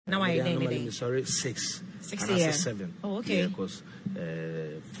Now I didn't. Sorry, 6 a.m. 7. Oh, okay. Because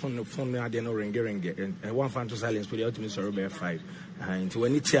phone me I didn't ring and one fan to silence put out to me sorry by 5. And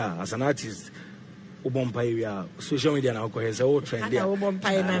when it's here as an artist. Social media now because all trend there. Oh,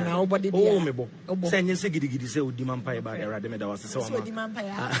 me bo. Send you say gidi say odi manpai ba era dem da was say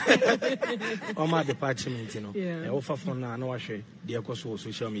o ma department no. E offer phone na na wahwe de ekoso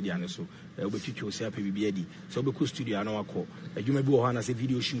social media no so. E obetwitwo say apibi adi. So be studio na wakọ. Adwuma bi wo ha na say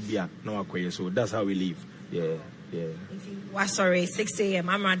video shoot bia na wakọ. So that's how we live. Yeah. Sorry, 6 a.m.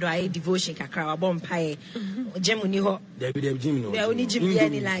 I'm rather a devotion kakra bomb pie. Jim ho. There be Jim no. There only Jim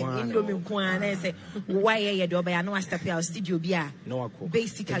any like Indomie kwan and say why you do by no step out studio bia. No wako.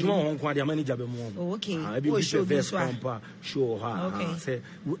 Basically. Won kwan dia manager be mo. Oh okay. Be show this pampa show ha. Okay. Say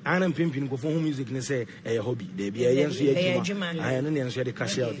anam pimpin ko for music ne say a hobby. There be a yenso yejuma. I no yenso dey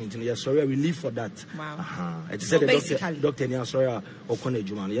cash out into yes sorry we live for that. Wow. It said the doctor ni sorry o kona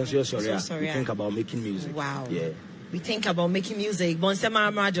ejuma. Yenso sorry. We think about making music. Wow. Yeah. We think about making music. Bonsema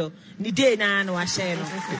Majo, ni day na no share no.